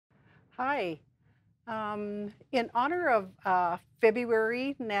Hi. In honor of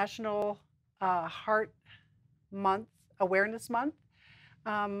February National Heart Month, Awareness Month,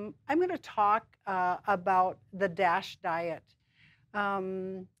 I'm going to talk about the DASH diet.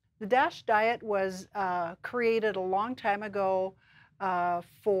 The DASH diet was created a long time ago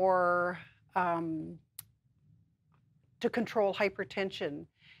for um, to control hypertension,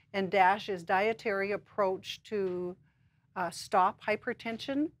 and DASH is dietary approach to stop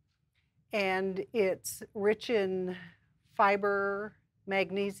hypertension, and it's rich in fiber,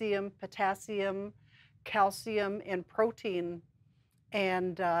 magnesium, potassium, calcium, and protein.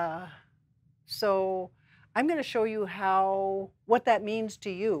 And so I'm going to show you what that means to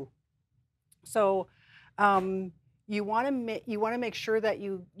you. So um, you want to make sure that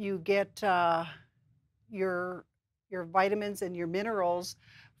you get your your vitamins and your minerals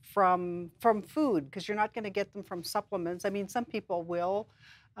from food, because you're not going to get them from supplements. I mean, some people will,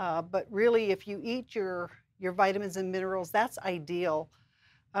 but really, if you eat your vitamins and minerals, that's ideal.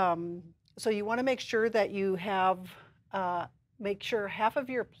 Um, so you want to make sure that you have make sure half of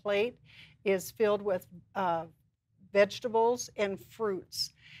your plate is filled with vegetables and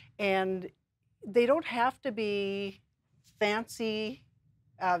fruits, and they don't have to be fancy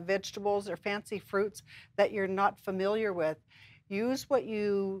vegetables or fancy fruits that you're not familiar with. Use what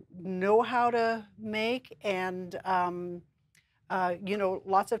you know how to make, and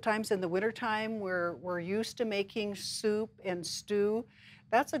lots of times in the wintertime, we're used to making soup and stew.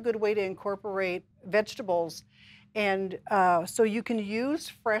 That's a good way to incorporate vegetables. And so you can use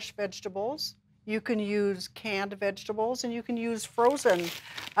fresh vegetables, you can use canned vegetables, and you can use frozen.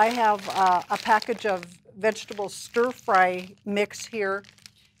 I have a package of vegetable stir fry mix here,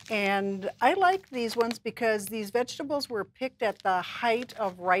 and I like these ones because these vegetables were picked at the height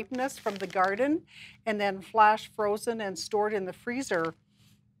of ripeness from the garden and then flash frozen and stored in the freezer.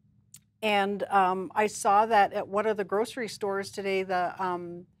 And I saw that at one of the grocery stores today,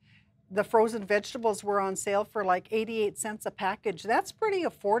 the frozen vegetables were on sale for like 88 cents a package. That's pretty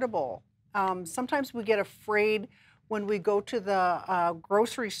affordable. Sometimes we get afraid when we go to the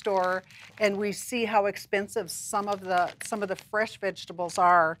grocery store and we see how expensive some of the fresh vegetables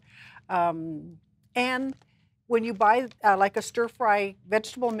are. And when you buy like a stir fry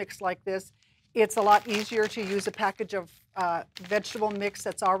vegetable mix like this, it's a lot easier to use a package of vegetable mix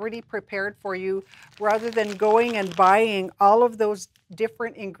that's already prepared for you, rather than going and buying all of those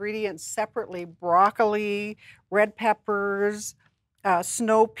different ingredients separately: broccoli, red peppers,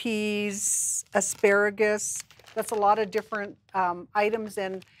 snow peas, asparagus. That's a lot of different items,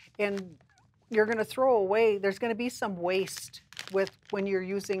 and you're going to throw away. There's going to be some waste with when you're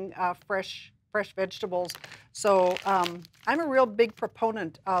using fresh vegetables. So I'm a real big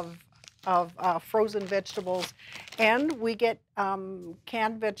proponent of frozen vegetables, and we get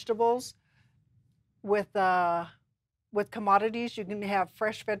canned vegetables with commodities. You can have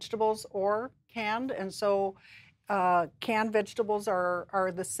fresh vegetables or canned, and so canned vegetables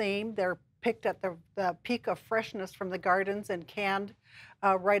are the same. They're picked at the peak of freshness from the gardens and canned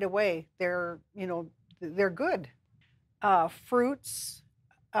right away. They're good. Fruits.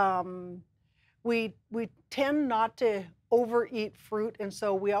 Um, we tend not to overeat fruit, and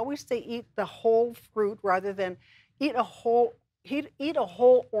so we always say eat the whole fruit rather than eat a whole eat a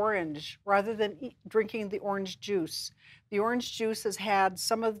whole orange rather than drinking the orange juice. The orange juice has had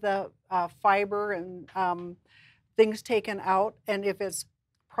some of the fiber and things taken out, and if it's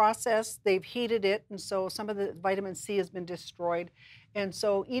processed, they've heated it, and so some of the vitamin C has been destroyed. And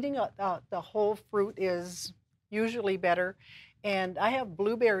so eating the whole fruit is usually better. And I have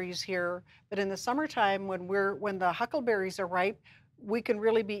blueberries here, but in the summertime, when the huckleberries are ripe, we can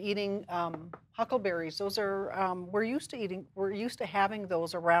really be eating huckleberries. Those are we're used to having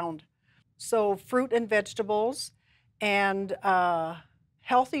those around. So fruit and vegetables, and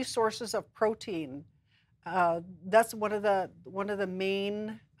healthy sources of protein. That's one of the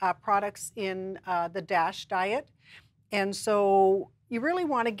main products in the DASH diet. And so you really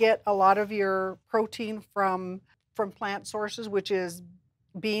want to get a lot of your protein from plant sources, which is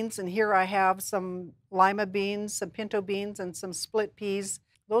beans. And here I have some lima beans, some pinto beans, and some split peas.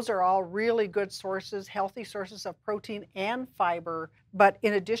 Those are all really good sources, healthy sources of protein and fiber. But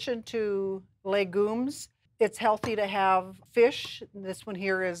in addition to legumes, it's healthy to have fish. This one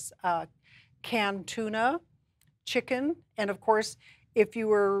here is canned tuna, chicken, and of course, if you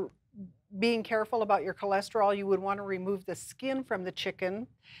were being careful about your cholesterol, you would want to remove the skin from the chicken,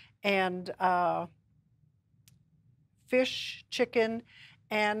 and fish, chicken,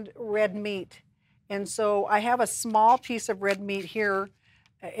 and red meat. And so I have a small piece of red meat here,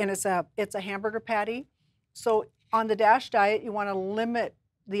 and it's a hamburger patty. So on the DASH diet, you want to limit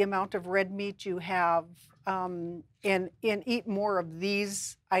the amount of red meat you have, and eat more of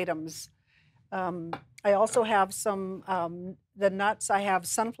these items. I also have some the nuts. I have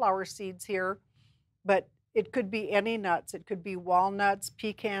sunflower seeds here, but it could be any nuts. It could be walnuts,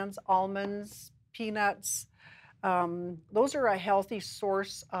 pecans, almonds, peanuts. Those are a healthy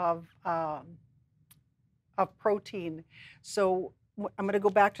source of protein. So I'm going to go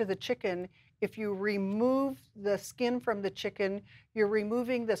back to the chicken. If you remove the skin from the chicken, you're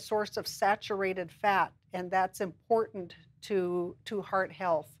removing the source of saturated fat, and that's important to heart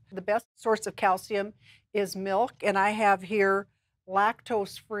health. The best source of calcium is milk, and I have here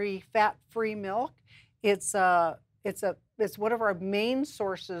lactose-free, fat-free milk. It's one of our main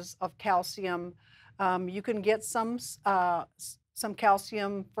sources of calcium. You can get some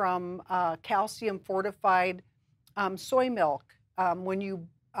calcium from calcium fortified soy milk. When you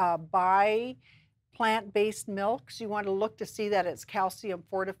buy plant-based milks, you want to look to see that it's calcium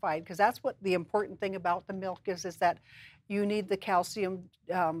fortified, because that's what the important thing about the milk is that you need the calcium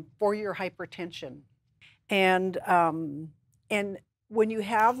for your hypertension. And when you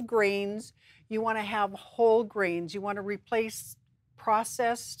have grains, you want to have whole grains. You want to replace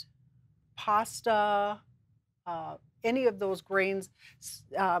processed pasta, any of those grains,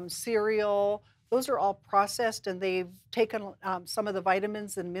 cereal. Those are all processed, and they've taken some of the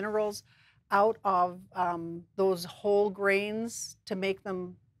vitamins and minerals out of those whole grains to make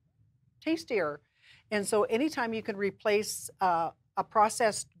them tastier. And so anytime you can replace a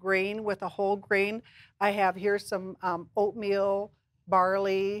processed grain with a whole grain, I have here some oatmeal,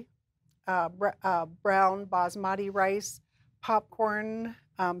 barley, brown basmati rice, popcorn,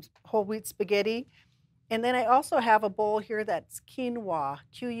 whole wheat spaghetti. And then I also have a bowl here that's quinoa,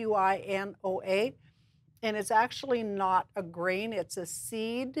 Quinoa, and it's actually not a grain, it's a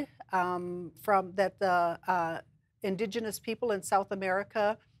seed from that the indigenous people in South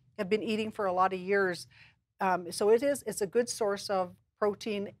America have been eating for a lot of years. So it's a good source of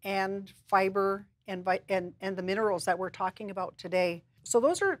protein and fiber and the minerals that we're talking about today. So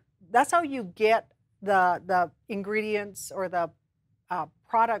that's how you get the ingredients or the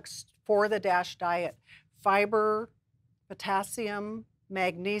products for the DASH diet: fiber, potassium,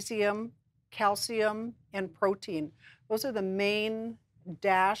 magnesium, calcium, and protein. Those are the main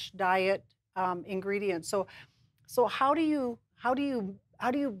DASH diet ingredients. So how do you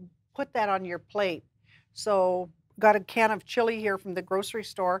put that on your plate? So got a can of chili here from the grocery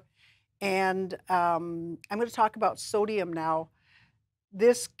store, and I'm going to talk about sodium now.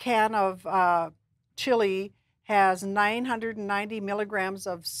 This can of chili has 990 milligrams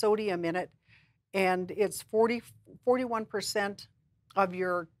of sodium in it, and it's 41% of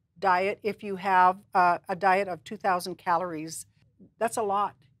your diet if you have a diet of 2,000 calories. That's a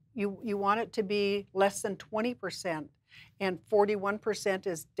lot. You want it to be less than 20%, and 41%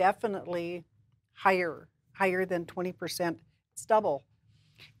 is definitely higher than 20%. It's double.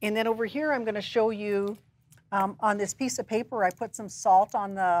 And then over here, I'm going to show you on this piece of paper, I put some salt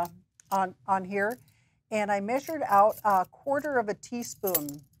on here, and I measured out 1/4 of a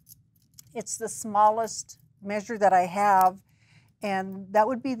teaspoon. It's the smallest measure that I have, and that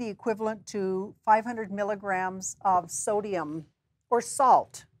would be the equivalent to 500 milligrams of sodium or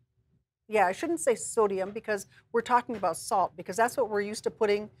salt. Yeah, I shouldn't say sodium because we're talking about salt, because that's what we're used to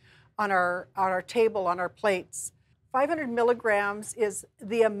putting on our table, on our plates. 500 milligrams is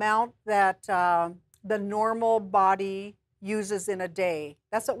the amount that the normal body uses in a day.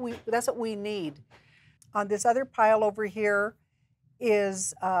 That's what we need. On this other pile over here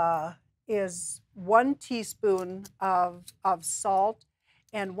is 1 teaspoon of salt,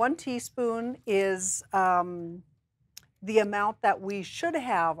 and 1 teaspoon is the amount that we should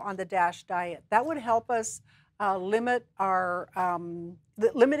have on the DASH diet. That would help us limiting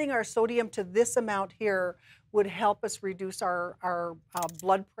our sodium to this amount here would help us reduce our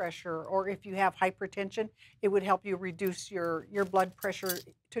blood pressure, or if you have hypertension, it would help you reduce your blood pressure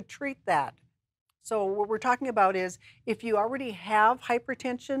to treat that. So what we're talking about is if you already have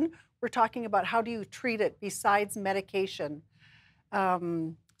hypertension, we're talking about how do you treat it besides medication.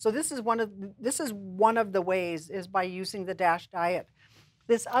 So this is one of the ways, is by using the DASH diet.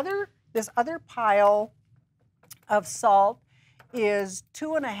 This other pile of salt is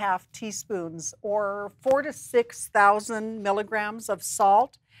 2.5 teaspoons, or 4,000 to 6,000 milligrams of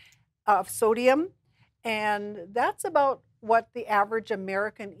salt, of sodium, and that's about what the average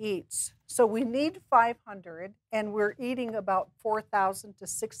American eats. So we need 500, and we're eating about 4,000 to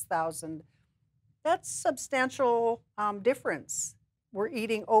 6,000. That's substantial difference. We're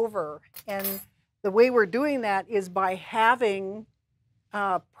eating over, and the way we're doing that is by having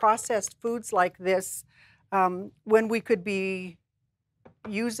processed foods like this when we could be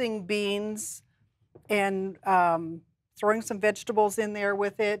using beans and throwing some vegetables in there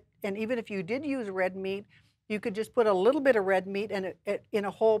with it. And even if you did use red meat, you could just put a little bit of red meat in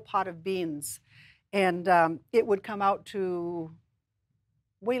a whole pot of beans. And it would come out to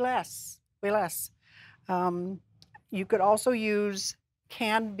way less, way less. Um, you could also use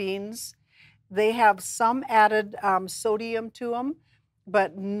canned beans. They have some added sodium to them,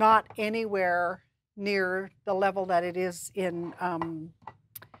 but not anywhere near the level that it is in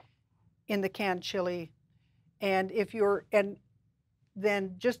the canned chili. And if you're, and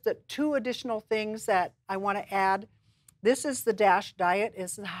then just the two additional things that I want to add. This is the DASH diet.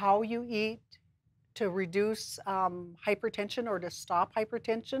 Is how you eat to reduce hypertension or to stop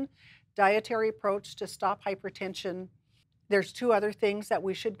hypertension. Dietary approach to stop hypertension. There's two other things that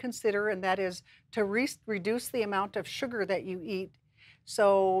we should consider, and that is to reduce the amount of sugar that you eat.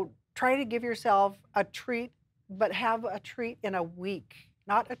 So try to give yourself a treat, but have a treat in a week,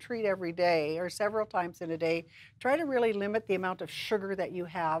 not a treat every day or several times in a day. Try to really limit the amount of sugar that you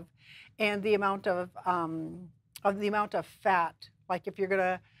have and the amount of fat. Like if you're going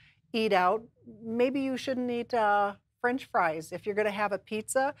to eat out, maybe you shouldn't eat French fries. If you're going to have a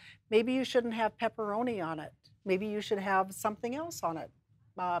pizza, maybe you shouldn't have pepperoni on it. Maybe you should have something else on it,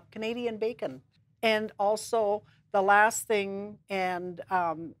 Canadian bacon. And also the last thing, and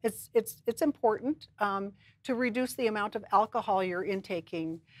it's important to reduce the amount of alcohol you're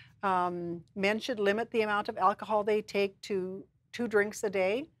intaking. Men should limit the amount of alcohol they take to 2 drinks a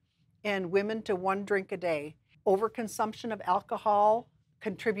day, and women to 1 drink a day. Overconsumption of alcohol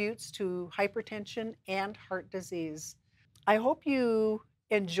contributes to hypertension and heart disease. I hope you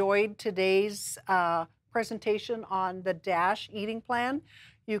enjoyed today's presentation on the DASH eating plan.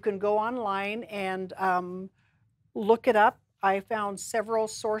 You can go online and look it up. I found several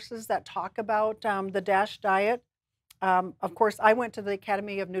sources that talk about the DASH diet. Of course, I went to the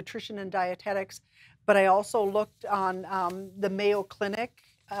Academy of Nutrition and Dietetics, but I also looked on the Mayo Clinic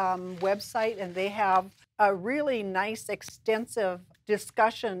website, and they have a really nice, extensive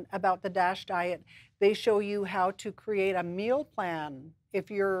discussion about the DASH diet. They show you how to create a meal plan. If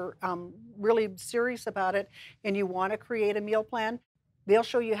you're really serious about it and you want to create a meal plan, they'll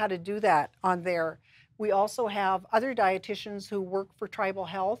show you how to do that on there. We also have other dietitians who work for Tribal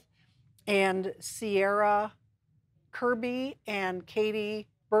Health, and Sierra Kirby and Katie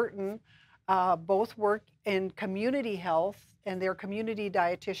Burton both work in community health, and they're community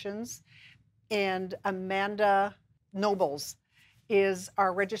dietitians. And Amanda Nobles is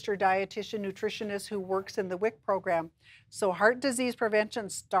our registered dietitian nutritionist who works in the WIC program. So heart disease prevention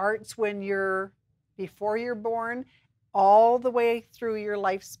starts when before you're born, all the way through your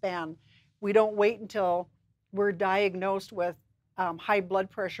lifespan. We don't wait until we're diagnosed with high blood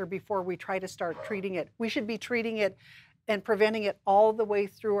pressure before we try to start treating it. We should be treating it and preventing it all the way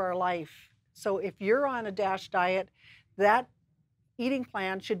through our life. So if you're on a DASH diet, that eating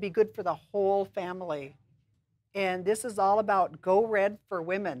plan should be good for the whole family. And this is all about Go Red for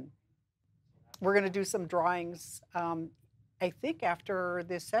Women. We're going to do some drawings, I think, after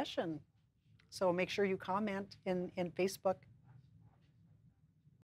this session. So make sure you comment in Facebook.